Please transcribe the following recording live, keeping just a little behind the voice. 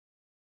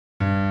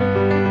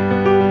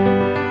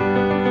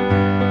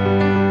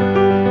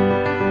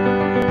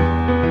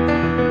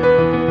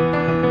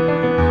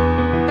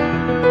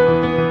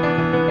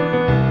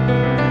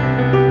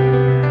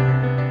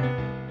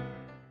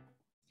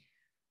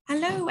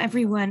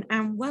everyone,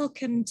 and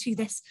welcome to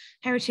this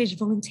Heritage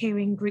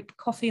Volunteering Group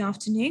Coffee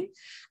Afternoon.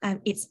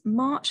 It's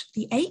March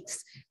the 8th,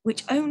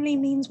 which only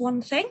means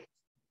one thing.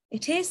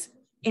 It is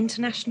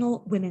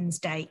International Women's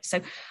Day. So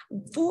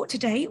for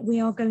today, we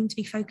are going to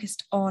be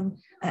focused on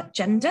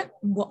gender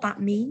and what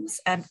that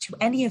means to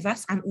any of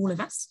us and all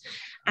of us.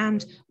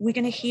 And we're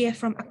going to hear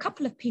from a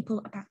couple of people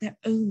about their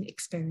own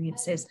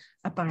experiences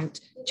about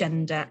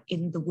gender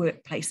in the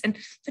workplace. And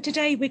for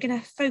today, we're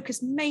going to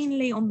focus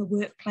mainly on the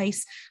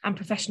workplace and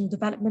professional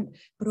development,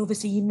 but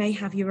obviously you may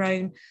have your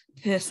own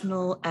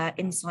personal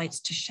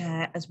insights to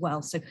share as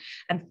well. So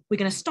we're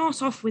going to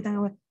start off with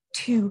our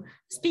two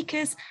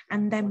speakers,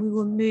 and then we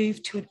will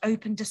move to an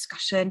open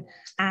discussion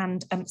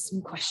and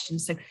some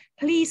questions. So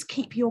please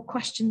keep your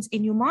questions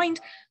in your mind,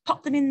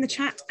 pop them in the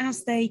chat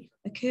as they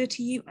occur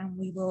to you, and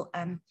we will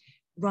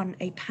run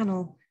a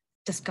panel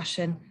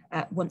discussion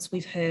once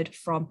we've heard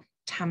from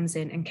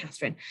Tamsin and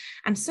Katherine.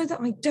 And so that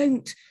I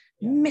don't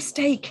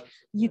mistake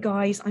you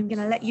guys, I'm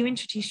going to let you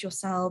introduce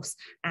yourselves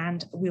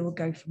and we will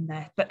go from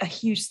there. But a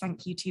huge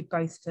thank you to you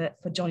both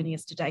for joining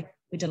us today.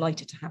 We're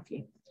delighted to have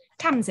you.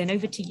 Tamsin,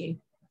 over to you.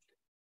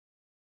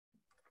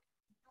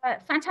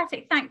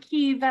 Fantastic. Thank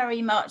you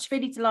very much.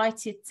 Really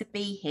delighted to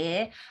be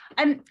here.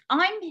 I'm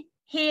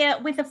here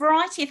with a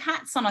variety of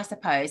hats on, I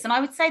suppose, and I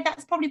would say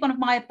that's probably one of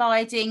my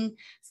abiding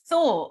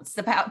thoughts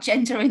about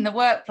gender in the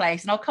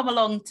workplace, and I'll come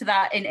along to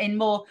that in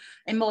more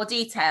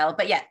detail.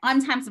 But yeah,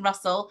 I'm Tamsin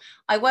Russell.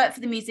 I work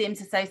for the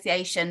Museums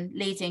Association,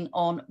 leading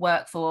on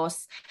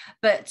workforce,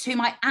 but to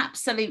my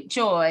absolute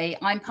joy,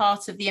 I'm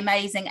part of the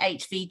amazing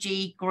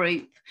HVG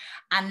group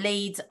and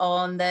lead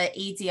on the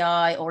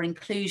EDI or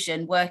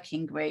inclusion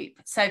working group.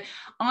 So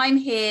I'm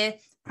here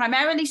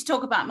primarily to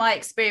talk about my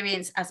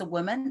experience as a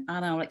woman,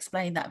 and I'll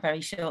explain that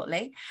very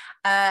shortly,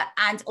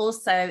 and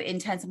also in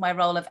terms of my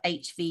role of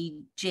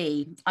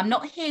HVG. I'm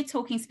not here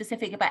talking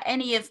specific about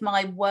any of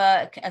my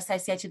work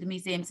associated with the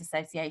Museums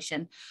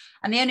Association,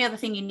 and the only other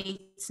thing you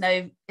need to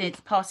know as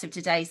part of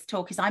today's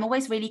talk is I'm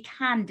always really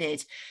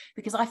candid,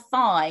 because I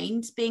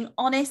find being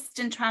honest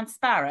and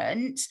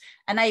transparent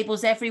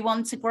enables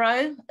everyone to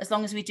grow, as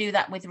long as we do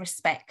that with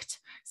respect.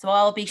 So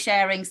I'll be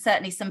sharing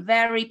certainly some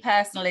very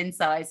personal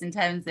insights in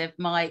terms of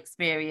my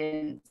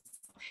experience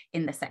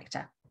in the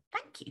sector.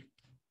 Thank you.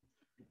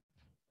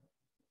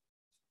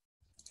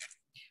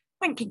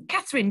 Thank you.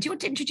 Katherine, do you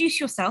want to introduce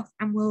yourself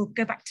and we'll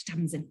go back to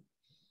Tamsin?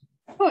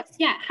 Of course,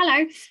 yeah.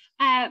 Hello,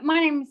 my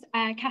name's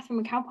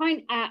Katherine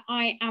McAlpine.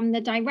 I am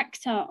the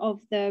director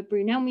of the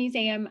Brunel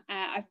Museum.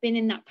 I've been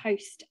in that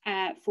post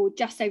for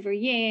just over a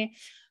year.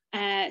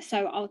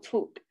 So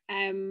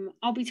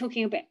I'll be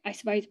talking a bit, I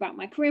suppose, about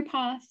my career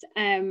path,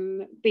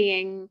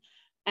 being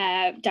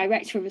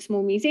director of a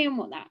small museum,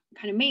 what that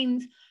kind of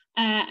means,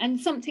 and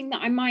something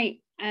that I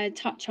might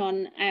touch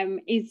on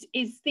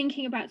is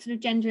thinking about sort of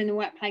gender in the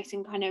workplace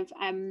and kind of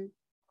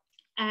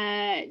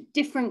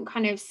different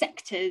kind of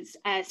sectors.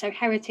 So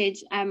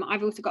heritage.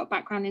 I've also got a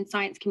background in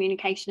science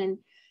communication and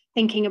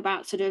thinking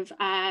about sort of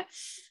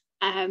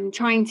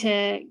trying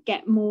to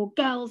get more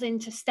girls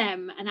into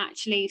STEM and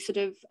actually sort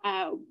of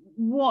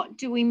what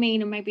do we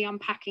mean, and maybe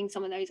unpacking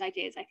some of those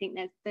ideas. I think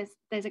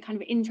there's a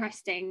kind of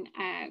interesting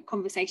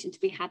conversation to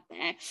be had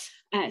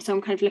there. So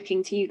I'm kind of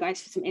looking to you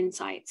guys for some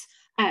insights.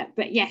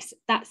 But yes,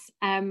 that's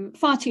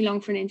far too long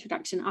for an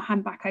introduction. I'll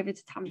hand back over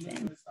to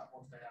Tamsin.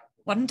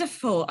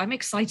 Wonderful. I'm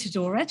excited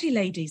already,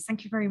 ladies.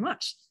 Thank you very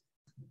much.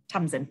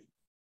 Tamsin.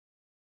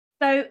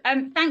 So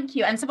thank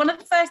you. And so one of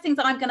the first things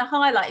that I'm going to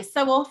highlight is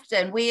so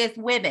often we as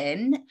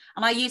women,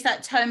 and I use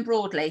that term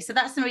broadly, so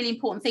that's a really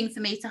important thing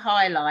for me to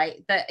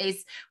highlight, that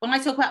is when I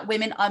talk about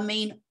women, I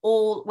mean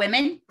all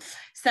women.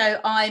 So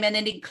I'm an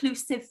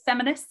inclusive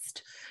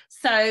feminist.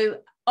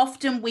 So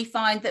often we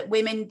find that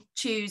women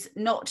choose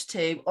not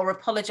to or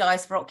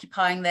apologise for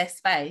occupying their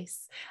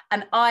space.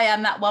 And I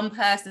am that one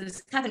person,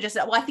 as Katherine just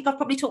said, well, I think I've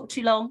probably talked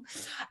too long.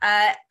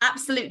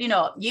 Absolutely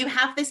not. You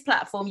have this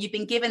platform, you've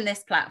been given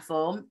this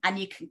platform, and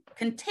you can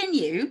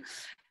continue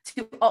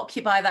to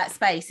occupy that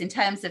space in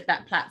terms of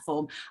that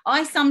platform.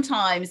 I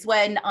sometimes,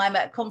 when I'm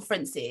at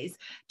conferences,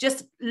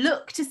 just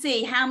look to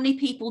see how many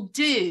people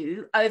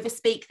do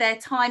overspeak their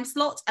time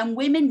slot, and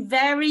women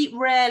very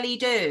rarely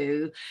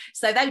do.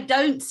 So they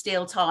don't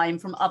steal time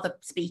from other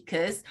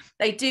speakers.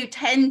 They do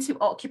tend to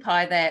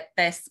occupy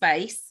their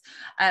space,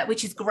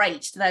 which is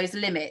great to those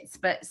limits.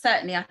 But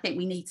certainly I think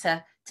we need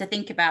to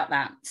think about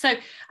that. So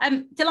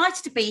I'm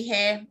delighted to be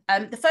here.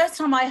 The first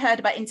time I heard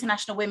about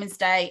International Women's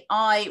Day,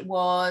 I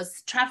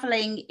was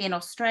traveling in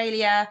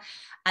Australia,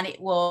 and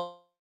it was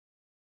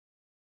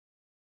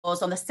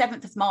on the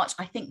 7th of March,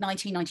 I think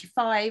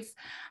 1995.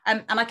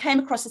 And I came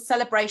across a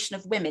celebration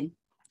of women.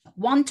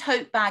 One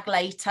tote bag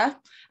later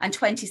and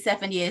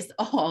 27 years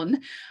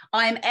on,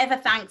 I am ever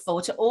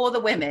thankful to all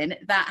the women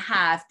that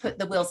have put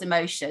the wheels in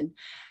motion,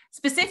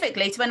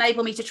 specifically to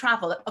enable me to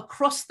travel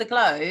across the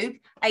globe,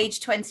 age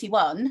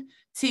 21,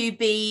 to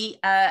be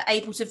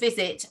able to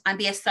visit and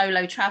be a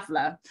solo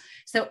traveller.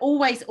 So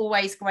always,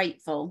 always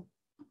grateful.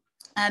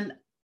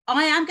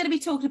 I am going to be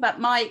talking about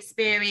my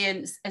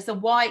experience as a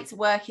white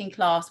working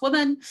class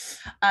woman.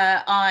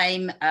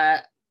 I'm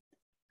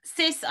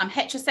cis, I'm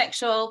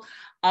heterosexual,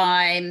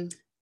 I'm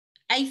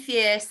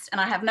atheist, and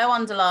I have no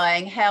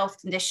underlying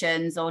health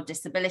conditions or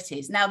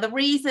disabilities. Now, the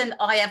reason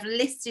I have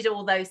listed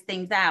all those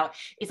things out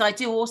is I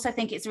do also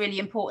think it's really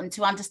important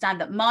to understand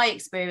that my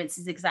experience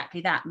is exactly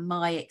that,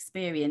 my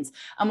experience.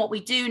 And what we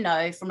do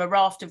know from a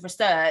raft of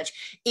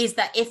research is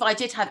that if I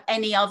did have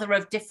any other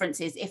of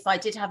differences, if I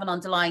did have an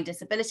underlying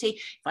disability,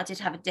 if I did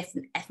have a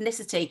different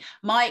ethnicity,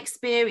 my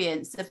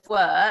experience of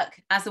work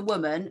as a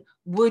woman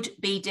would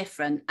be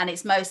different, and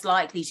it's most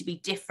likely to be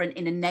different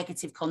in a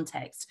negative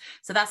context.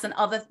 So that's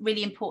another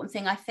really important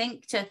thing I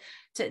think to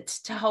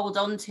hold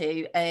on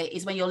to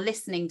is when you're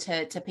listening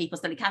to people,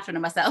 certainly Katherine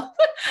and myself,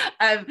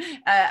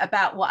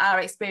 about what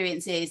our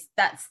experience is.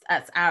 That's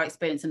our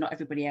experience and not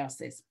everybody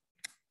else's.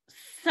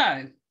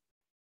 So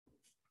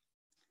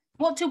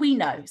what do we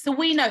know? So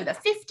we know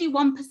that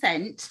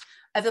 51%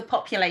 of the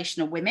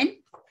population are women.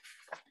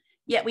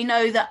 Yet we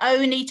know that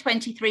only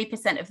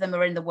 23% of them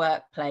are in the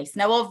workplace.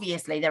 Now,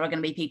 obviously, there are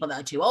going to be people that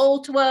are too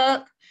old to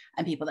work,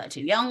 and people that are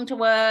too young to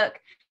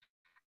work,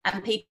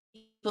 and people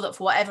that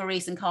for whatever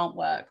reason can't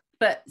work.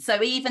 But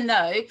so even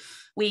though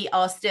we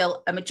are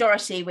still a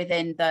majority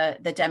within the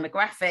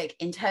demographic,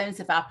 in terms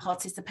of our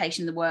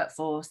participation in the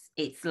workforce,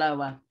 it's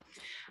lower.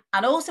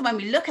 And also when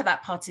we look at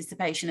that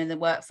participation in the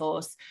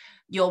workforce,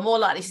 you're more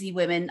likely to see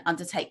women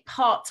undertake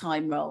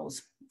part-time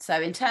roles. So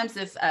in terms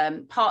of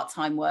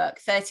part-time work,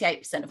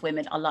 38% of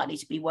women are likely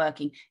to be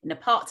working in a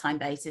part-time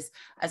basis,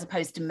 as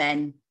opposed to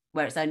men,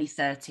 where it's only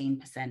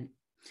 13%.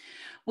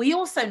 We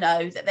also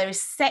know that there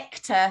is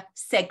sector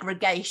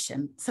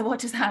segregation. So what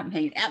does that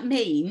mean? That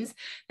means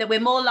that we're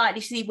more likely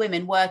to see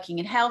women working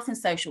in health and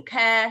social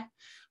care.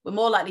 We're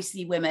more likely to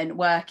see women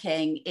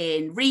working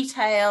in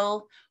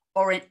retail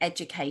or in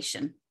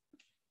education.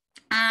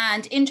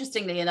 And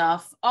interestingly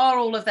enough, are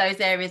all of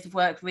those areas of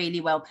work really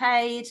well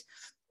paid?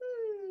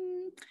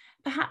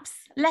 Perhaps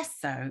less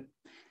so.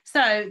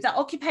 So the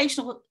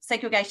occupational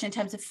segregation in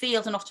terms of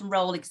field and often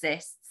role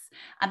exists,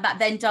 and that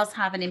then does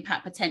have an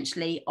impact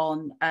potentially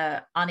on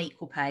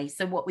unequal pay.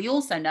 So what we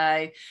also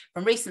know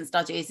from recent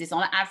studies is,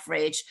 on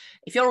average,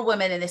 if you're a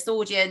woman in this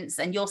audience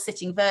and you're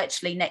sitting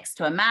virtually next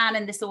to a man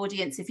in this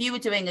audience, if you were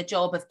doing a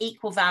job of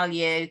equal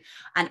value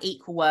and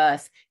equal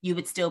worth, you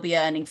would still be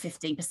earning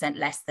 15%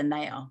 less than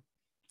they are.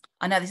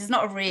 I know this is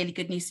not a really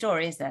good news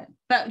story, is it?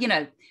 But, you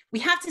know, we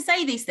have to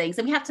say these things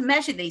and we have to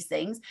measure these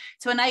things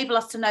to enable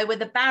us to know where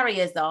the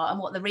barriers are and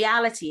what the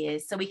reality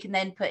is, so we can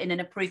then put in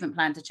an improvement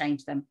plan to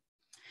change them.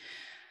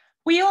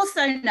 We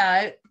also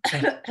know,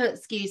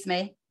 excuse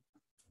me,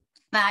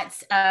 that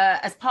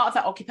as part of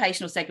that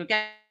occupational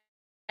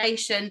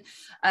segregation,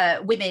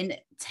 women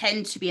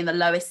tend to be in the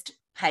lowest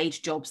paid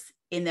jobs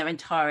in their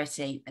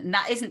entirety. And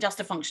that isn't just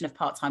a function of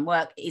part-time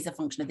work, it is a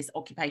function of this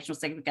occupational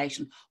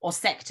segregation or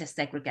sector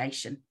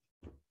segregation.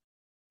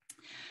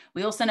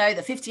 We also know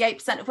that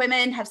 58% of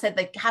women have said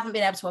they haven't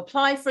been able to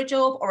apply for a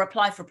job or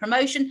apply for a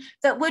promotion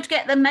that would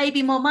get them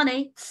maybe more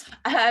money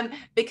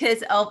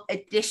because of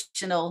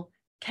additional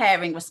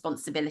caring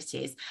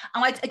responsibilities.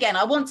 And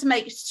I want to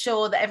make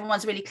sure that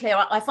everyone's really clear.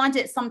 I find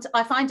it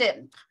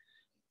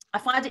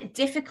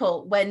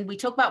difficult when we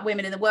talk about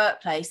women in the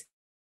workplace.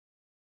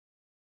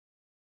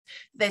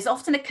 There's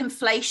often a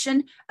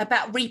conflation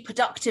about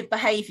reproductive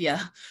behavior,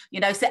 you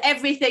know, so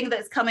everything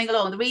that's coming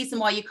along, the reason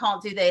why you can't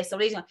do this or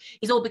reason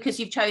is all because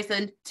you've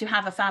chosen to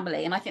have a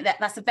family. And I think that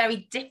that's a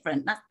very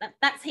different,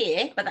 that's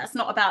here, but that's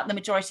not about the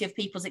majority of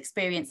people's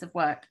experience of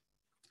work.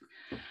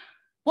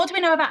 What do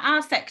we know about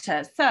our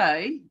sector?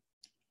 So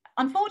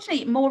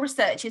unfortunately, more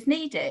research is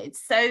needed.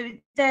 So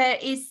there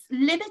is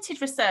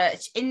limited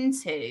research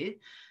into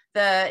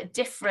the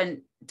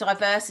different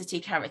diversity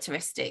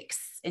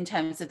characteristics in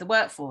terms of the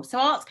workforce. So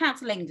Arts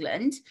Council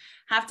England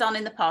have done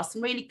in the past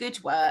some really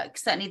good work,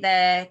 certainly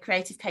their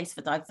creative case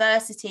for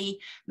diversity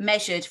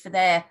measured for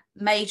their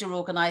major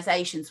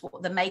organisations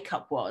what the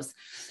makeup was.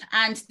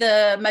 And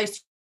the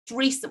most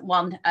recent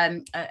one,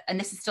 and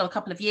this is still a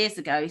couple of years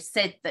ago,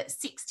 said that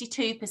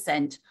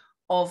 62%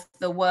 of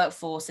the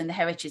workforce in the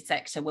heritage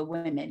sector were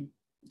women,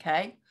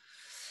 okay?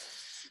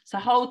 So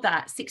hold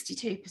that,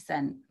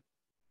 62%.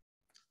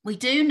 We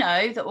do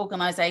know that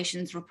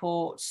organisations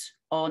report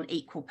on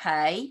equal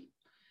pay.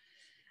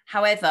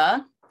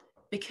 However,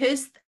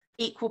 because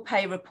equal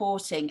pay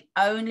reporting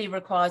only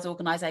requires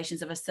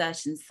organisations of a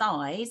certain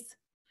size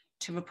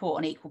to report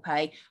on equal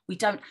pay, we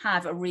don't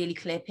have a really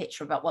clear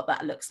picture about what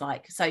that looks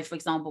like. So, for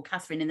example,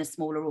 Katherine, in the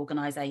smaller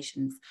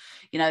organisations,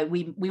 you know,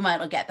 we might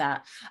not get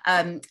that.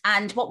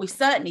 And what we've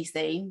certainly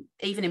seen,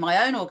 even in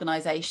my own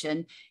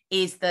organisation,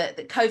 is that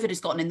COVID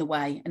has gotten in the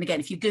way. And again,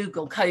 if you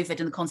Google COVID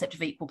and the concept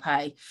of equal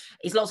pay,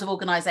 is lots of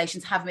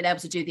organisations haven't been able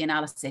to do the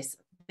analysis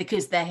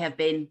because they have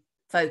been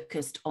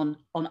focused on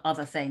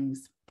other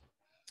things.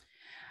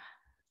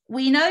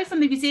 We know from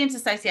the Museums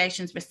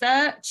Association's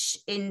research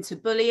into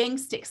bullying,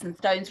 Sticks and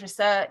Stones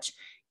research,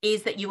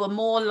 is that you are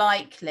more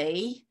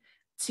likely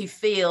to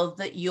feel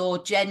that your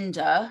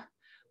gender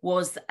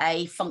was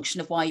a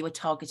function of why you were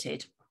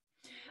targeted.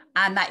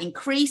 And that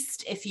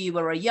increased if you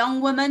were a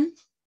young woman,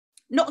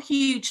 not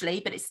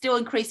hugely, but it still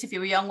increased if you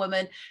were a young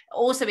woman. It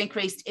also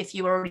increased if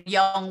you were a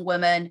young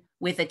woman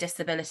with a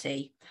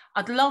disability.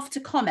 I'd love to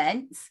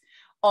comment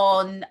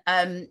on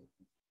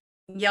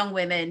young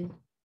women,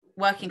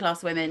 working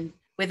class women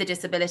with a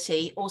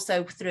disability,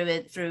 also through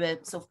a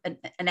sort of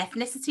an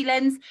ethnicity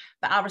lens,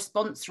 but our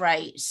response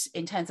rate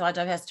in terms of our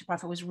diversity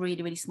profile was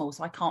really, really small.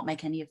 So I can't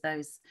make any of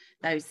those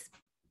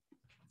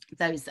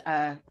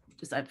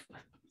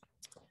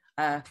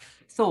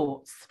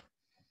thoughts.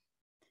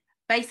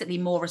 Basically,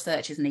 more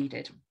research is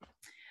needed.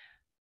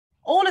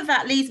 All of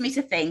that leads me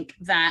to think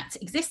that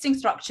existing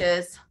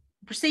structures,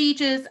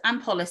 procedures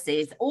and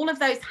policies, all of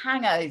those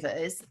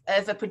hangovers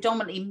of a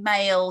predominantly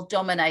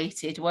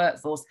male-dominated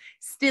workforce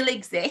still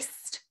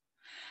exist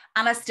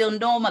and are still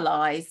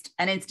normalised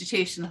and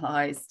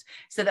institutionalised,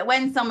 so that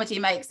when somebody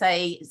makes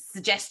a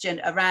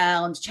suggestion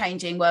around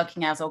changing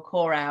working hours or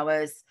core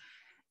hours,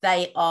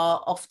 they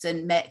are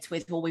often met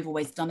with, well, we've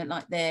always done it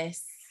like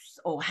this,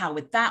 or how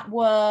would that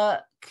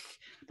work?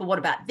 But what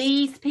about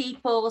these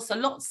people? So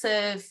lots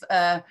of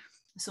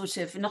sort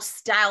of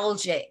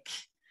nostalgic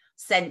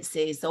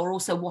senses, or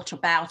also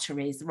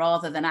whatabouteries,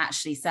 rather than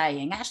actually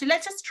saying, actually,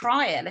 let's just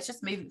try it. Let's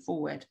just move it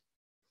forward.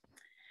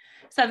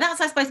 So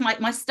that's, I suppose,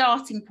 my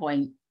starting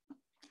point.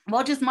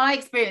 What does my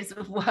experience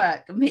of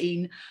work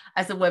mean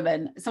as a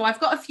woman? So I've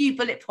got a few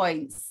bullet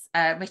points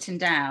written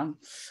down.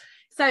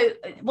 So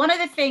one of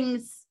the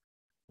things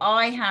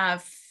I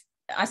have,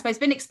 I suppose,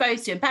 been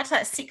exposed to, and back to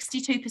that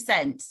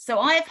 62%. So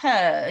I've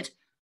heard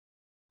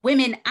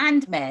women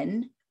and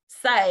men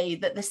say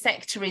that the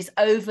sector is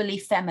overly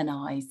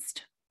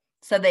feminised.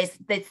 So there's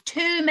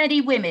too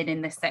many women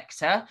in the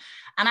sector.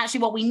 And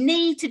actually what we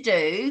need to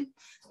do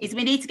is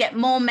we need to get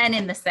more men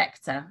in the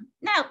sector.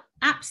 Now,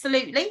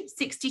 absolutely,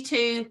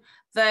 62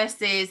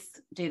 versus,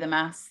 do the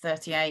maths,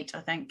 38, I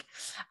think,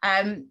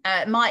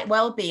 might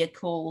well be a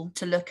call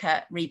to look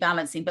at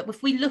rebalancing. But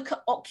if we look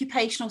at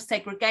occupational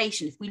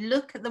segregation, if we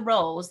look at the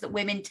roles that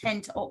women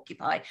tend to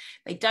occupy,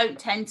 they don't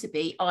tend to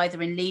be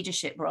either in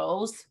leadership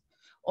roles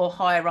or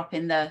higher up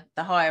in the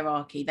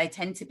hierarchy. They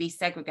tend to be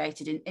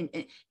segregated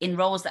in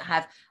roles that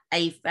have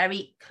a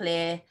very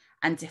clear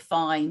and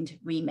defined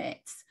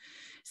remit.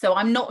 So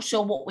I'm not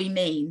sure what we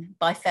mean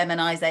by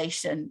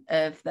feminisation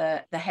of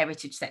the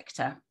heritage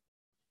sector.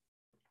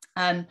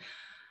 I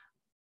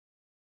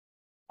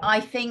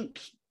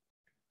think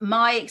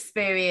my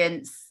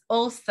experience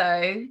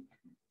also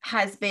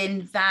has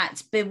been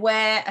that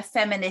beware a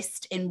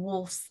feminist in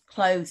wolf's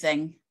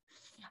clothing.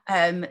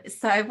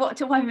 So what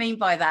do I mean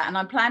by that? And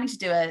I'm planning to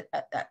do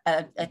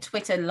a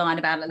Twitter line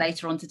about it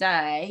later on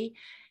today,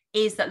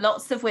 is that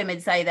lots of women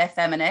say they're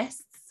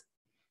feminists,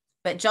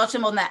 but judge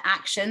them on their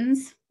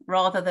actions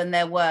rather than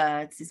their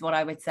words, is what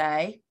I would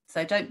say.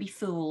 So don't be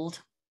fooled.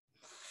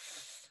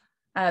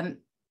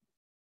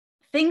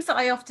 Things that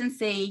I often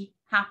see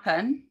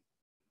happen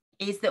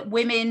is that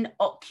women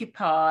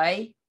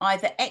occupy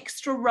either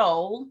extra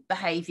role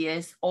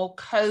behaviours or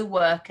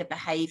co-worker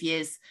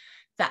behaviours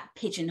that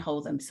pigeonhole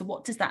them. So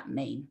what does that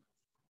mean?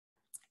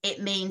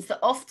 It means that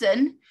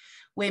often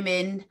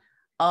women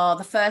are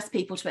the first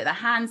people to put their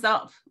hands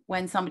up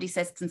when somebody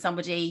says, can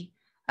somebody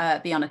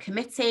be on a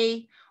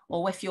committee?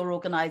 Or if your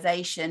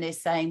organisation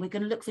is saying, we're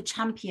going to look for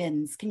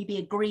champions. Can you be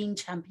a green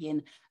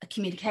champion, a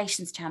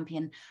communications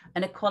champion,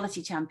 an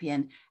equality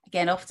champion?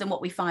 Again, often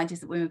what we find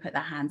is that women put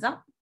their hands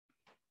up.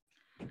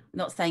 I'm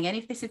not saying any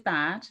of this is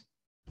bad,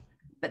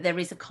 but there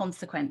is a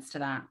consequence to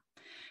that.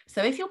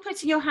 So if you're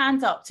putting your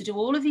hands up to do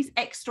all of these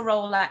extra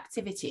role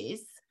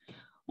activities,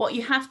 what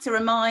you have to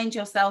remind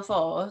yourself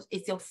of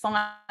is your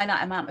finite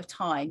amount of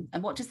time.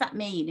 And what does that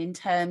mean in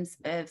terms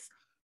of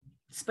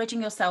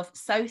spreading yourself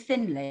so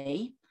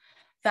thinly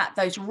that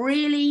those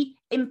really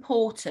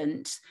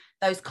important,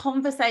 those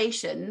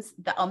conversations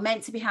that are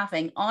meant to be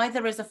having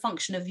either as a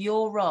function of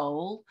your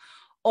role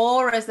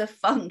or as a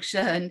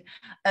function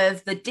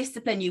of the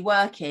discipline you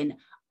work in,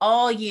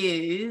 are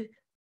you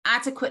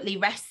adequately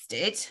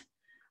rested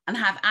and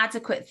have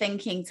adequate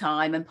thinking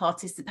time and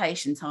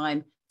participation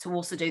time to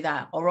also do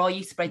that? Or are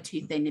you spread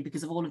too thinly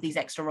because of all of these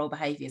extra role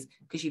behaviours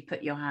because you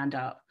put your hand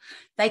up?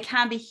 They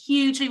can be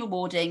hugely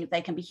rewarding.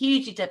 They can be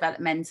hugely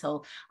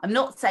developmental. I'm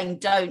not saying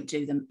don't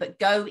do them, but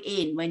go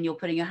in when you're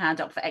putting your hand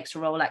up for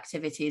extra role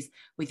activities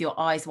with your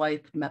eyes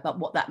wide open about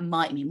what that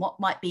might mean, what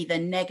might be the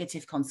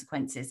negative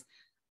consequences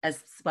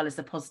as well as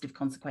the positive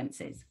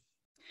consequences.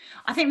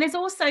 I think there's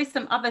also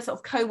some other sort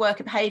of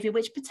co-worker behaviour,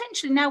 which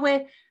potentially now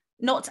we're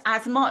not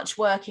as much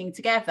working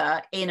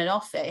together in an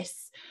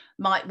office,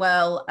 might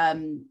well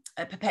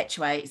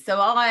perpetuate. So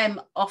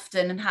I'm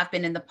often, and have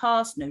been in the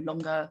past, no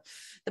longer,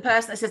 the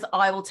person that says,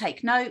 I will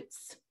take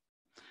notes.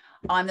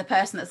 I'm the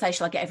person that says,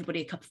 shall I get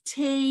everybody a cup of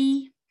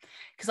tea?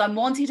 Because I'm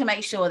wanting to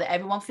make sure that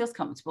everyone feels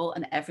comfortable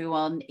and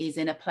everyone is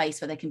in a place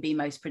where they can be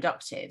most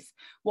productive.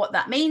 What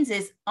that means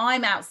is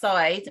I'm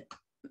outside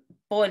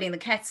boiling the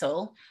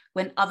kettle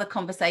when other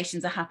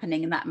conversations are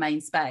happening in that main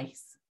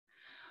space.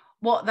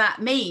 What that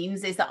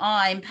means is that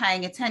I'm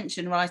paying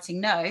attention,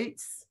 writing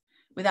notes,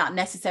 without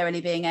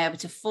necessarily being able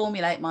to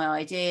formulate my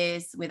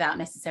ideas, without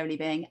necessarily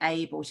being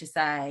able to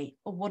say,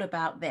 oh, what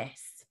about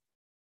this?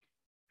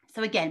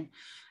 So again,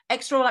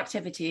 extra role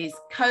activities,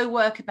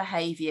 co-worker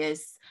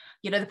behaviours,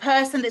 you know, the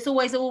person that's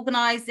always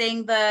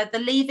organising the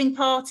leaving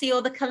party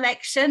or the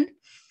collection.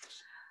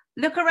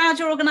 Look around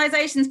your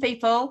organisations,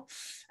 people.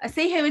 I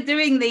see who are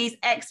doing these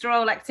extra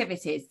role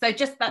activities. So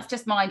that's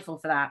just mindful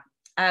for that.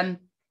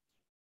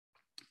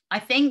 I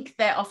think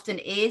there often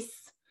is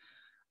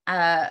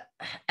a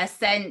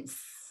sense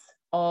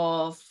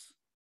of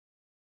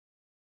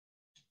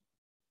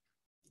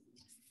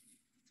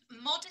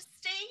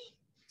modesty.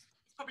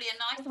 It's probably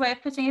a nice way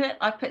of putting it.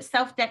 I've put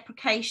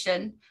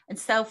self-deprecation and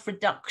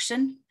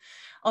self-reduction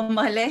on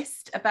my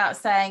list about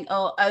saying,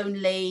 oh,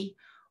 only,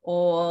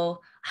 or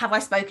have I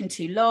spoken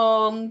too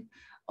long?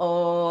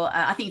 Or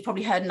I think you've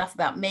probably heard enough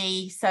about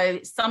me. So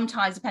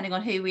sometimes, depending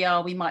on who we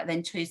are, we might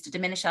then choose to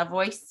diminish our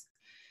voice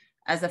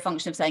as a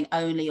function of saying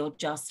only or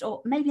just.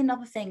 Or maybe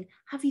another thing,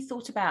 have you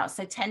thought about?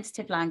 So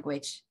tentative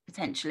language,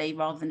 potentially,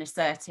 rather than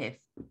assertive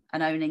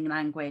and owning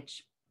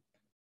language.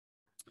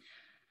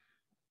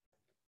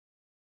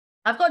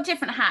 I've got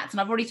different hats, and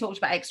I've already talked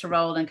about extra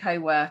role and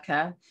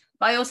co-worker,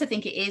 but I also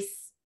think it is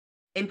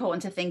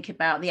important to think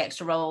about the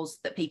extra roles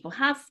that people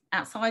have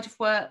outside of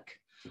work.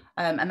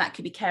 And that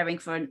could be caring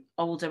for an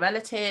older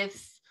relative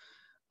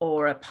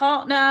or a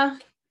partner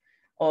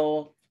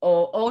or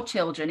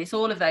children. It's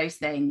all of those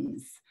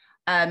things.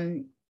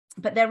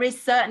 But there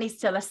is certainly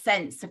still a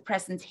sense of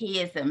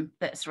presenteeism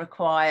that's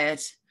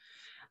required.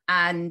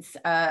 And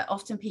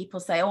often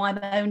people say, oh, I'm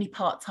only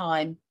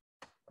part-time.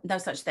 No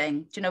such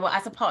thing. Do you know what?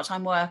 As a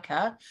part-time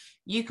worker,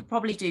 you could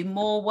probably do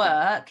more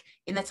work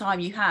in the time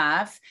you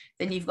have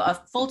than you've got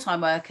a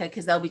full-time worker,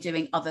 because they'll be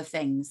doing other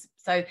things.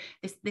 So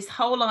this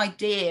whole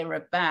idea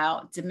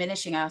about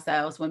diminishing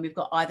ourselves when we've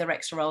got either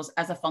extra roles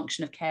as a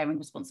function of caring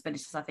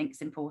responsibilities, I think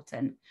is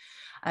important.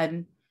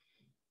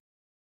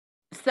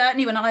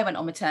 Certainly when I went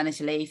on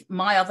maternity leave,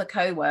 my other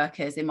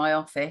co-workers in my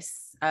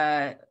office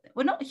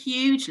were not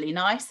hugely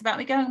nice about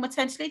me going on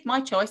maternity leave. My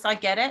choice, I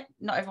get it.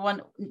 Not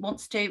everyone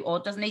wants to or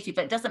doesn't need to,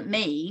 but it doesn't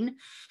mean,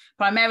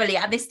 primarily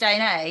at this day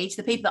and age,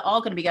 the people that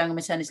are going to be going on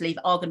maternity leave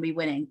are going to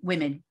be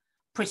women,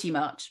 pretty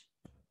much.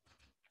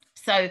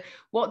 So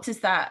what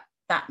does that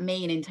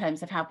mean in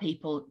terms of how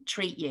people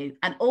treat you?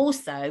 And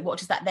also, what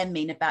does that then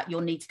mean about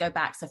your need to go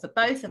back? So for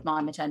both of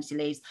my maternity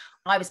leaves,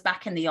 I was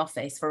back in the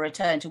office for a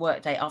return to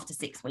work day after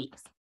 6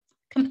 weeks.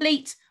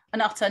 Complete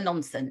and utter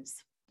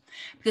nonsense.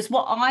 Because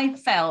what I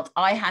felt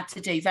I had to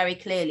do very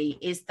clearly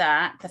is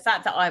that the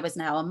fact that I was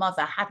now a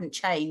mother hadn't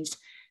changed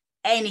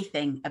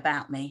anything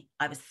about me.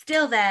 I was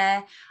still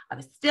there. I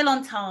was still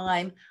on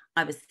time.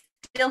 I was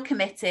still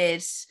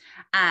committed.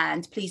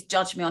 And please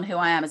judge me on who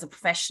I am as a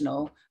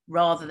professional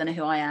rather than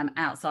who I am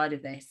outside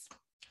of this.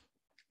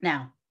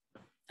 Now,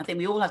 I think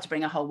we all have to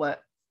bring a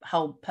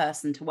whole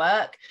person to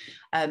work.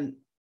 And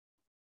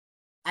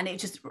it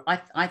just,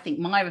 I think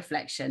my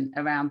reflection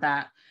around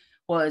that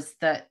was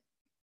that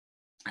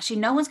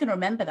actually no one's going to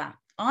remember that.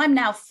 I'm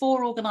now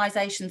 4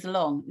 organisations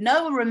along.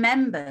 No one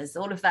remembers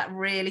all of that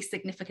really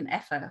significant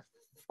effort,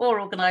 4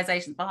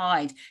 organisations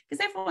behind,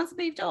 because everyone's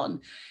moved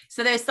on.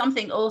 So there's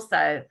something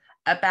also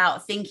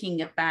about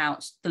thinking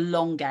about the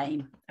long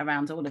game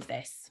around all of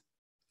this.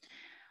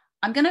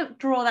 I'm going to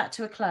draw that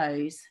to a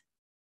close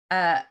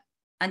and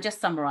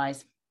just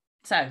summarise.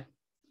 So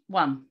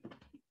 1,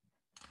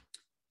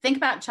 think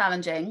about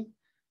challenging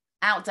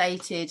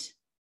outdated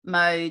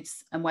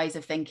modes and ways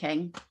of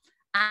thinking,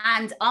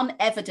 and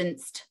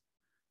unevidenced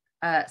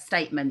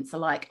statements are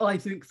like, oh, I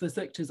think the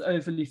sector's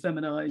overly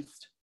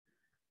feminised.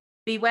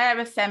 Beware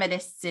of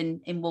feminists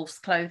in wolf's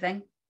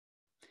clothing.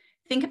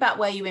 Think about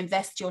where you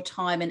invest your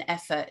time and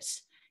effort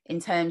in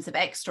terms of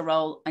extra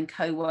role and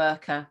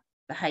co-worker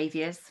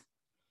behaviours.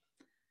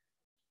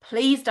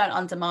 Please don't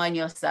undermine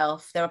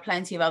yourself. There are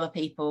plenty of other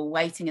people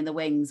waiting in the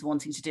wings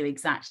wanting to do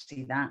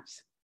exactly that.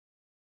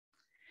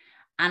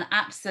 And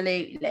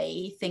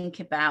absolutely think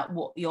about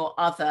what your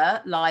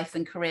other life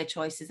and career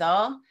choices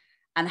are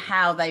and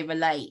how they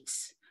relate.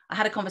 I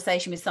had a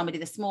conversation with somebody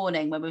this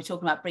morning when we were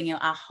talking about bringing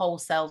our whole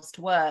selves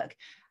to work,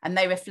 and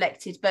they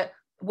reflected, but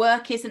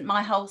work isn't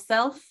my whole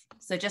self.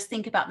 So just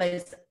think about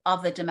those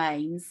other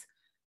domains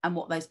and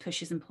what those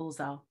pushes and pulls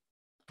are.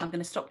 I'm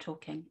going to stop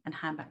talking and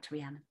hand back to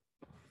Rhiannon.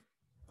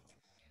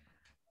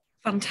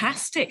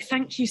 Fantastic.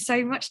 Thank you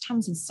so much,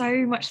 Tamsin.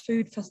 So much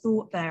food for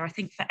thought there, I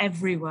think, for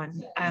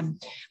everyone,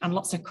 and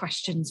lots of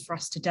questions for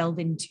us to delve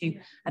into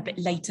a bit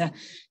later.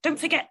 Don't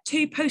forget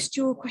to post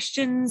your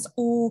questions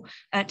or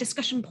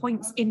discussion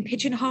points in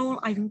Pigeonhole.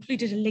 I've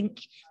included a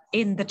link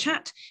in the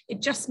chat.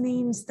 It just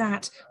means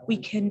that we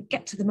can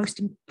get to the most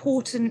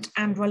important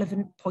and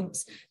relevant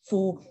points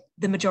for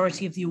the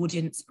majority of the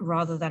audience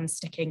rather than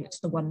sticking to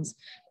the ones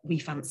we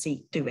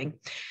fancy doing.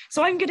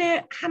 So I'm going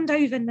to hand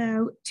over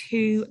now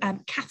to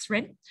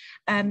Katherine,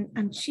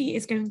 and she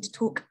is going to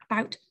talk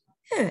about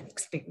her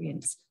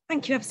experience.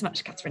 Thank you ever so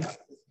much, Katherine.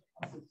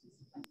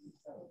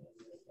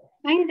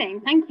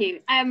 Amazing, thank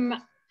you.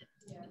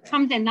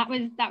 Tamsin, that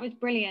was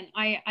brilliant.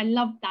 I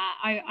loved that.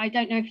 I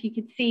don't know if you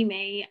could see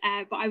me,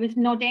 but I was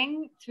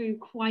nodding through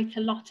quite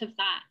a lot of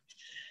that.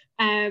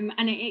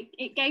 And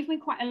it gave me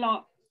quite a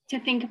lot to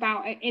think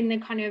about in the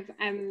kind of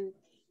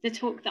the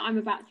talk that I'm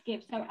about to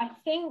give. So I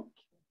think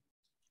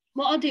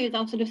what I'll do is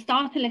I'll sort of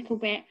start a little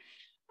bit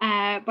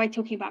by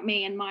talking about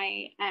me and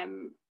my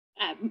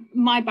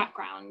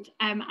background.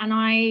 And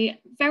I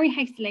very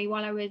hastily,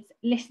 while I was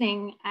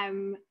listening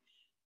to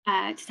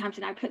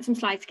Tamsin, I put some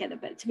slides together,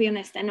 but to be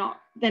honest, they're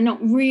not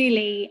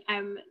really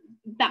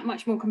that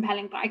much more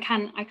compelling, but I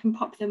can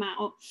pop them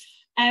out.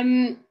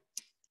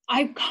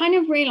 I kind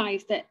of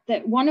realized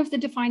that one of the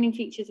defining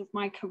features of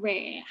my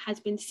career has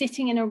been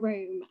sitting in a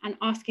room and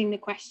asking the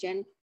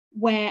question,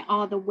 where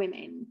are the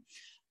women?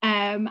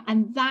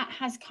 And that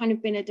has kind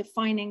of been a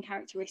defining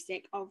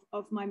characteristic of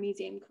my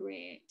museum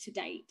career to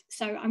date.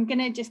 So I'm going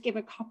to just give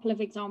a couple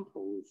of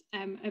examples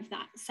of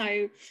that.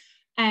 So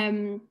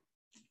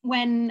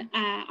when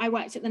I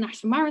worked at the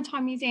National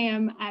Maritime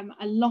Museum,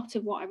 a lot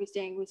of what I was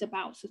doing was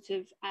about sort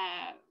of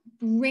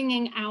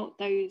bringing out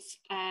those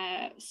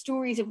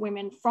stories of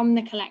women from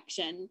the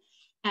collection,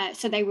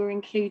 so they were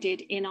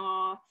included in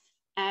our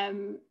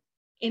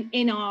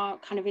in our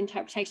kind of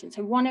interpretation.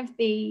 So one of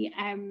the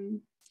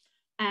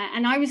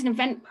and I was an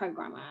event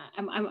programmer,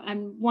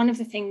 and one of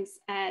the things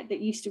that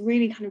used to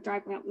really kind of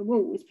drive me up the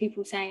wall was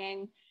people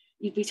saying,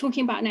 you'd be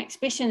talking about an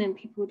exhibition and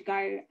people would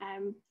go,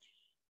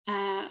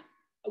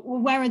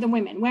 well, where are the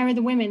women? Where are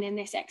the women in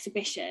this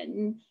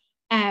exhibition?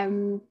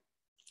 And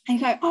you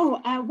go,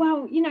 oh,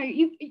 well, you know,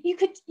 you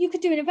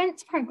could do an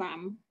events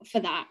program for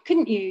that,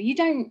 couldn't you?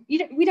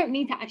 We don't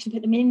need to actually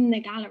put them in the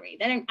gallery.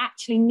 They don't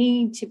actually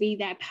need to be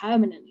there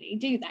permanently,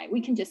 do they?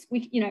 We can just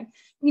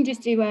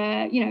do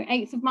a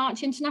 8th of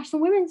March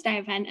International Women's Day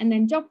event, and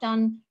then job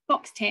done,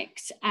 box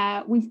ticked.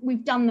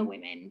 We've done the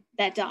women,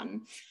 they're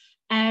done.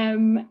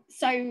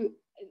 So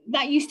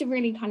that used to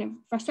really kind of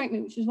frustrate me,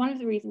 which was one of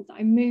the reasons that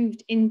I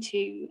moved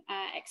into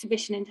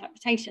exhibition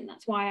interpretation.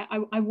 That's why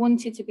I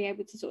wanted to be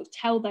able to sort of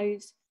tell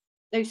those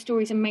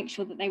stories and make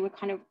sure that they were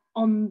kind of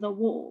on the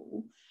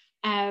wall.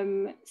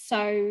 And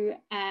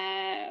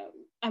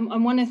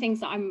one of the things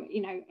that I'm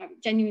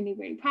genuinely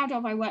really proud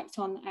of, I worked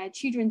on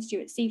Tudor and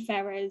Stuart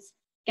Seafarers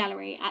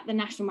Gallery at the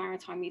National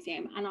Maritime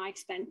Museum, and I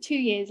spent 2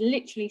 years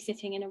literally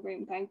sitting in a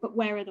room going, but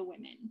where are the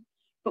women?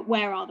 But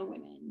where are the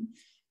women?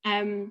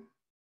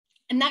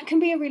 And that can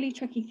be a really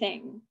tricky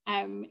thing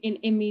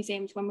in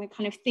museums when we're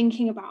kind of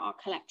thinking about our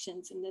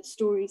collections and the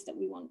stories that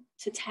we want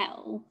to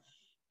tell,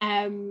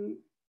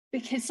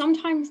 because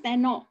sometimes they're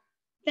not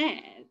there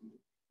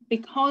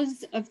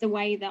because of the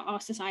way that our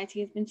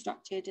society has been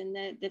structured and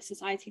the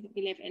society that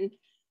we live in.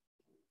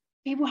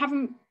 People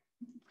haven't,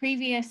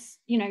 previous,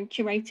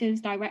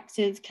 curators,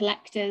 directors,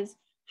 collectors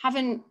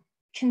haven't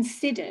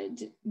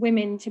considered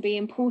women to be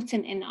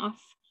important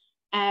enough,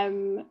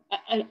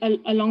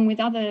 along with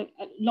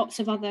lots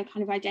of other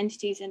kind of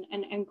identities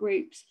and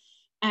groups,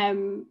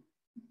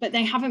 but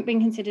they haven't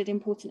been considered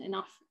important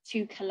enough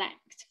to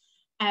collect.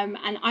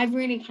 And I've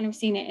really kind of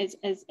seen it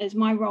as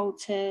my role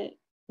to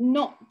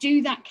not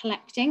do that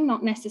collecting,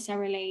 not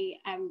necessarily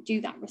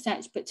do that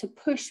research, but to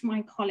push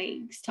my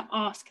colleagues to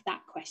ask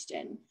that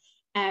question.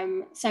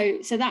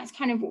 So that's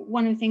kind of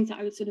one of the things that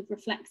I was sort of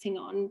reflecting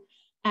on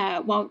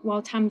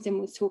while Tamsin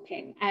was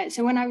talking.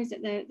 So when I was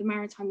at the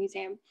Maritime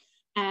Museum,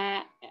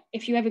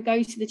 if you ever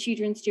go to the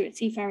Tudor and Stuart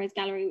Seafarers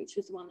Gallery, which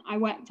was the one I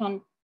worked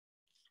on,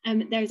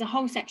 there was a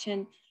whole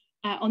section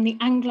on the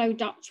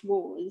Anglo-Dutch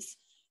Wars,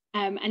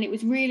 and it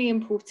was really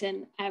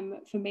important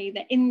for me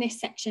that in this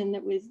section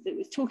that was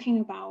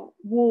talking about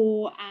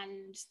war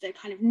and the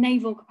kind of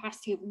naval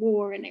capacity of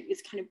war, and it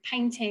was kind of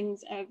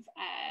paintings of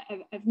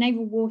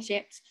naval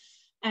warships,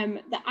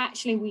 that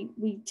actually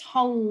we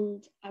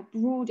told a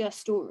broader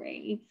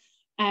story.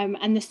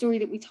 And the story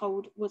that we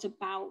told was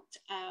about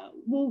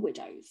war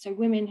widows, so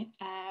women,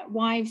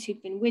 wives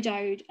who'd been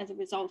widowed as a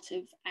result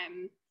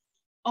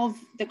of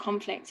the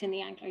conflict in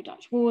the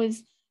Anglo-Dutch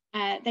Wars.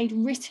 They'd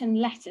written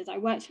letters. I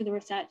worked with a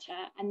researcher,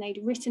 and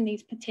they'd written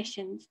these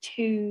petitions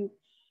to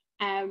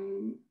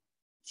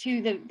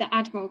the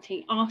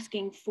Admiralty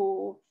asking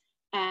for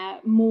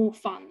more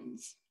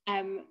funds.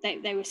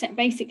 They were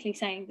basically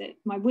saying that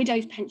my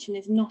widow's pension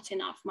is not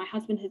enough. My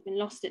husband has been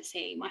lost at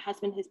sea. My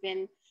husband has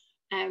been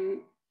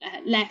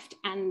left,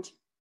 and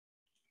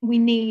we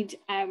need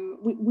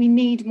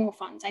more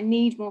funds. I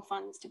need more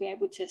funds to be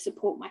able to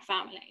support my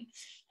family.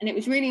 And it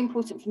was really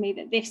important for me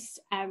that this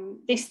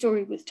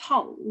story was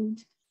told,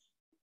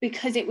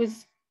 because it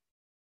was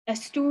a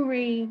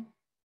story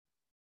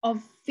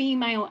of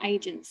female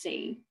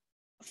agency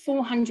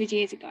 400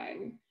 years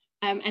ago,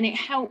 and it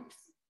helps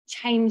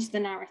change the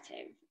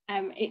narrative.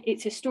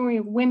 It's a story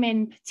of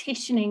women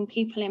petitioning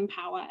people in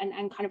power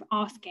and kind of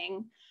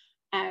asking,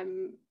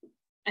 and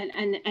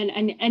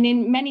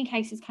in many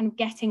cases kind of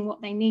getting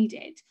what they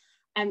needed.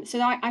 So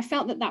I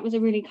felt that was a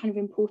really kind of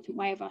important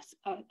way of us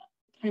kind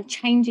of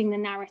changing the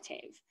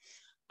narrative.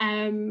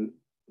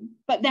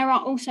 But there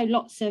are also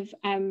lots of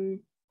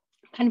kind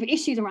of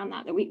issues around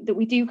that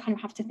we do kind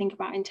of have to think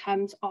about in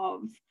terms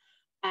of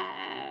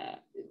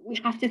we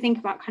have to think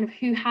about kind of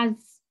who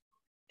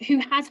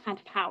has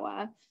had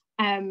power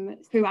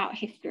throughout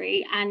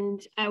history.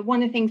 And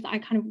one of the things that I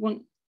kind of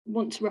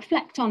want to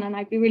reflect on, and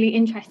I'd be really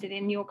interested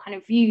in your kind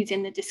of views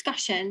in the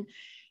discussion,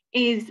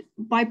 is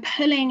by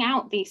pulling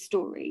out these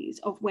stories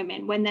of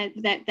women when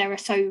there are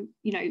so,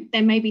 you know,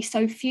 there may be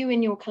so few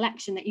in your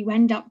collection that you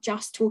end up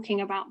just talking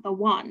about the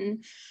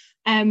one,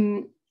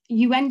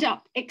 you end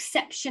up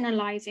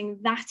exceptionalizing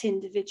that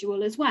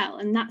individual as well.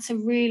 And that's a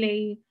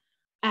really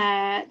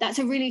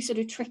sort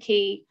of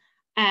tricky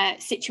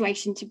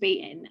situation to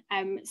be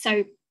in.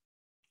 So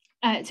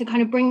to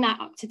kind of bring that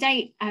up to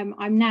date,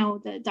 I'm now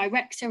the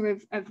director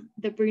of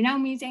the Brunel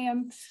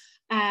Museum.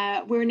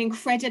 We're an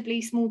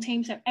incredibly small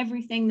team, so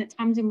everything that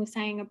Tamsin was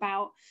saying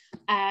about,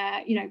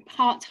 you know,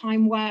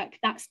 part-time work,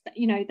 that's,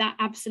 you know, that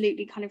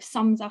absolutely kind of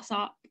sums us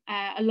up.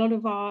 A lot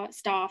of our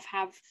staff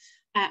have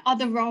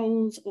other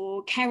roles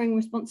or caring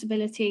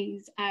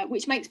responsibilities,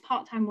 which makes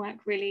part-time work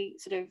really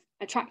sort of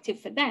attractive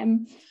for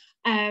them.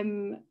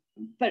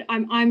 But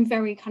I'm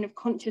very kind of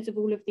conscious of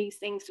all of these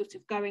things sort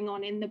of going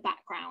on in the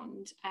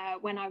background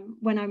when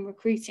I'm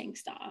recruiting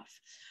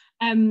staff.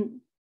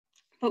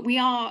 But we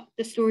are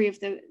the story of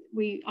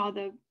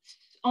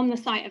on the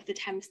site of the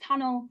Thames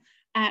Tunnel,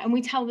 and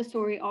we tell the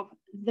story of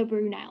the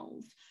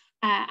Brunels.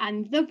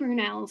 And the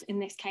Brunels in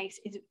this case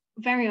is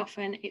very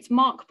often, it's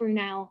Mark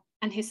Brunel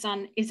and his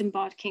son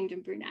Isambard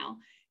Kingdom Brunel.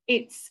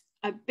 It's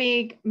a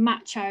big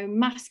macho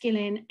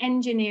masculine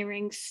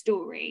engineering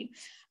story.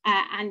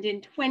 And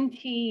in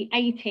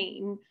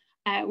 2018,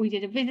 we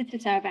did a visitor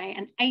survey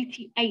and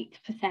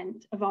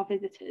 88% of our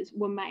visitors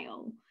were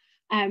male.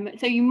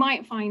 So you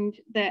might find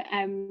that,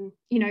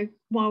 you know,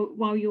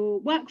 while your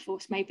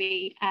workforce may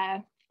be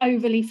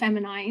overly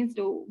feminized,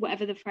 or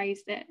whatever the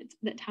phrase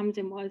that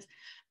Tamsin was,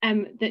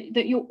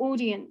 that your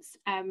audience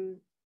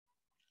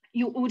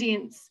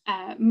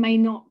may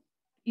not,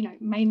 you know,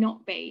 may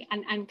not be,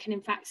 and can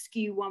in fact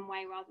skew one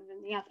way rather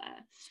than the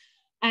other.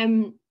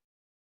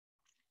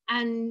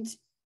 And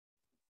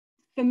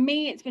for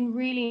me, it's been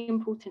really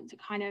important to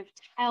kind of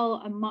tell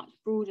a much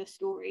broader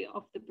story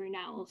of the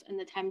Brunels and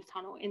the Thames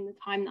Tunnel in the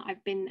time that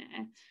I've been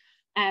there.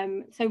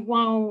 So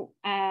while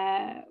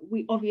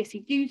we obviously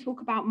do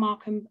talk about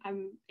Mark and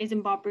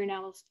Isambard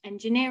Brunel's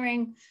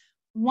engineering,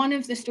 one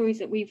of the stories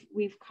that we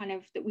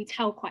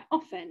tell quite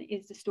often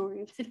is the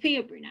story of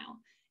Sophia Brunel,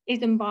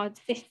 Isambard's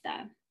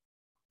sister.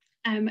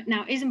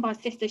 Now,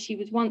 Isambard's sister, she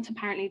was once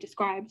apparently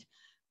described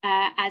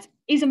as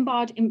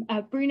Isambard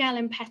Brunel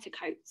in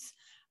petticoats.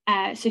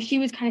 So she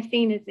was kind of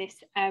seen as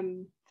this,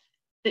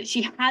 that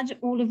she had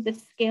all of the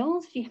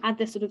skills, she had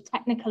the sort of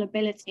technical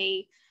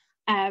ability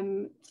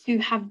to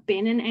have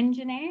been an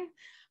engineer,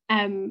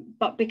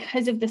 but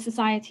because of the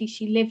society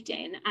she lived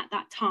in at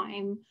that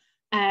time,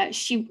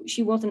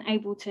 she wasn't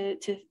able to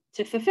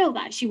fulfill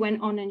that. She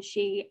went on and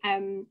she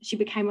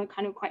became a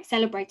kind of quite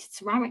celebrated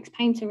ceramics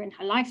painter in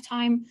her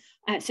lifetime.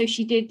 So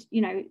she did,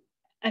 you know,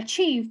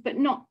 achieve, but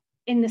not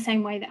in the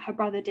same way that her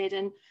brother did.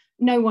 And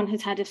no one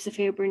has heard of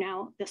Sophia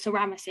Brunel, the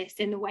ceramicist,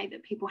 in the way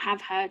that people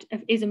have heard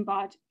of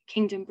Isambard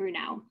Kingdom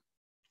Brunel.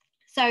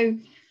 So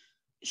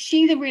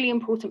she's a really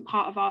important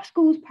part of our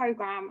schools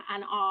program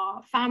and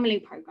our family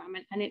program,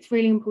 and it's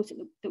really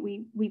important that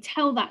we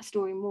tell that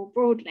story more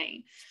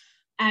broadly.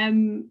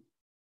 But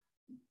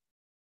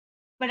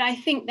I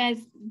think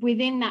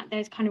within that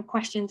there's kind of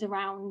questions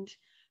around,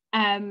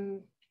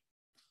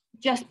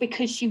 just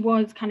because she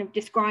was kind of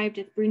described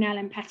as Brunel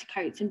in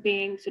petticoats and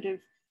being sort of,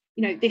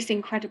 you know, this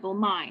incredible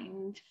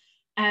mind,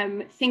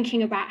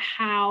 thinking about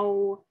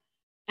how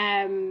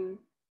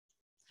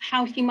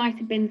she might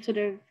have been sort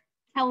of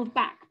held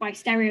back by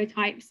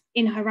stereotypes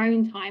in her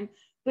own time,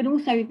 but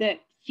also that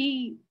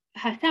she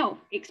herself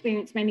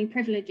experienced many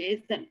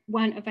privileges that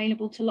weren't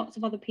available to lots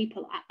of other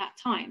people at that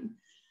time.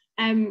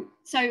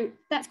 So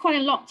that's quite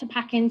a lot to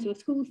pack into a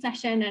school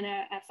session and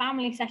a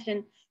family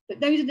session, but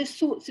those are the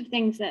sorts of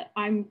things that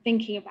I'm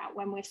thinking about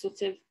when we're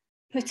sort of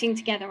putting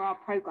together our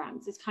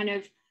programs, is kind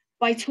of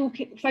by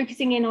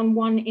focusing in on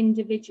one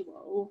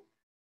individual,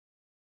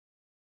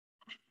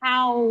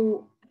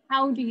 how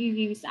do you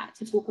use that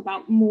to talk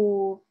about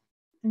more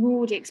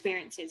broad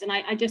experiences? And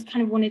I just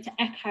kind of wanted to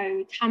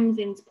echo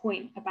Tamsin's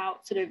point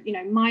about sort of, you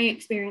know, my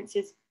experience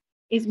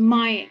is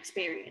my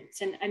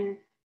experience, and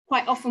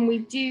quite often we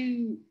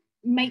do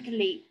make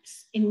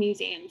leaps in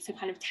museums to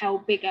kind of tell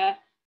bigger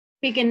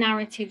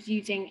narratives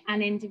using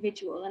an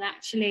individual, and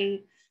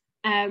actually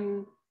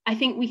I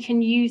think we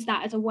can use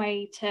that as a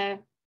way to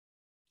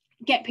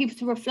get people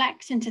to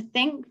reflect and to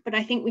think, but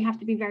I think we have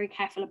to be very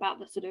careful about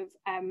the sort of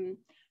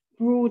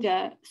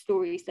broader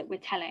stories that we're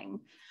telling.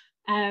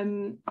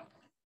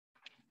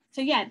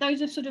 So yeah,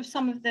 those are sort of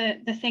some of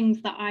the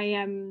things that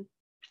I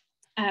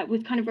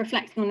was kind of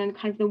reflecting on, and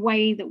kind of the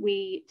way that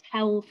we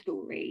tell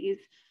stories,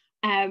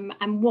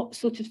 and what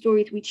sort of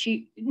stories we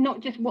choose, not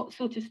just what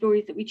sort of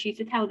stories that we choose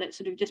to tell, that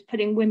sort of just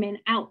putting women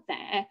out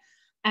there.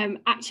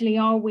 Actually,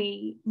 are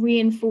we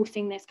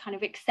reinforcing this kind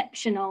of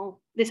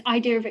this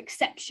idea of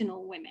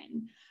exceptional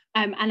women,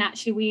 and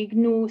actually we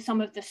ignore some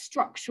of the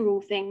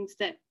structural things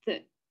that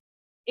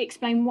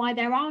explain why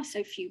there are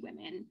so few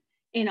women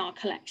in our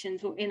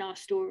collections or in our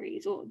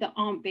stories, or that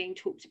aren't being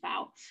talked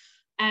about.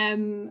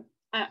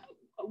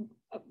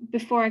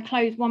 Before I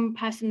close, one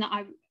person that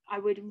I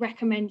would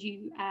recommend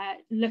you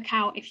look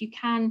out if you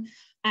can.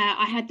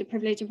 I had the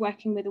privilege of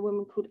working with a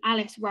woman called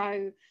Alice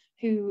Rowe,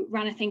 who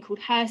ran a thing called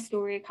Her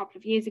Story a couple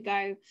of years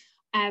ago.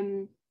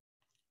 And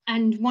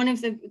one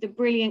of the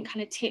brilliant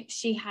kind of tips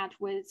she had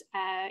was,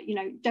 you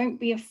know, don't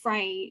be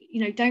afraid,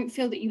 you know, don't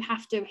feel that you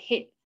have to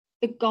hit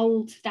the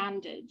gold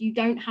standard. You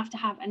don't have to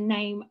have a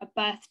name, a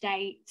birth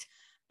date.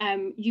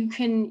 You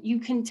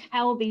can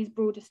tell these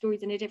broader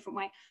stories in a different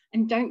way,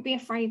 and don't be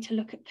afraid to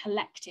look at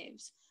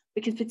collectives,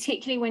 because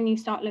particularly when you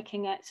start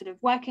looking at sort of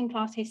working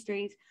class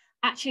histories,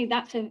 actually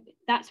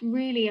that's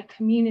really a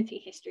community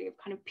history of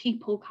kind of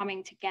people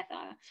coming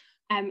together.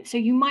 So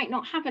you might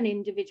not have an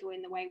individual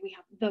in the way we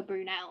have the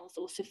Brunels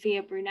or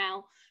Sophia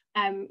Brunel.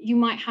 You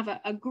might have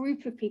a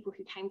group of people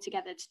who came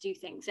together to do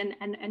things,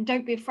 and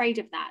don't be afraid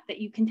of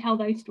that you can tell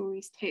those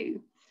stories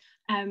too.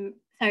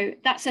 So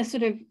that's a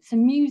sort of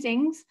some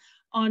musings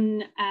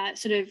on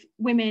sort of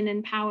women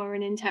and power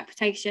and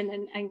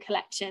interpretation and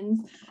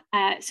collections.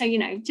 So, you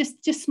know,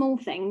 just small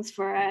things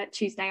for a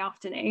Tuesday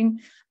afternoon.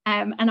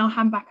 And I'll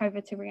hand back over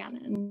to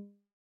Rhiannon.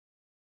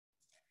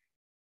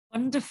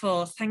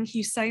 Wonderful. Thank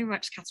you so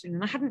much, Katherine.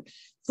 And I hadn't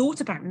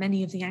thought about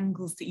many of the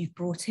angles that you've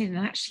brought in.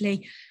 And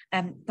actually,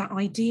 that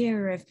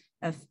idea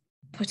of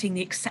putting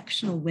the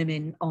exceptional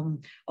women on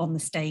the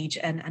stage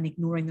and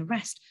ignoring the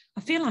rest.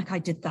 I feel like I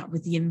did that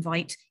with the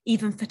invite,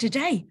 even for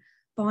today,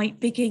 by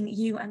bigging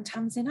you and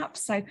Tamsin up.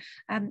 So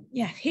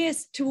yeah,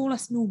 here's to all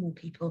us normal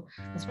people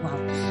as well.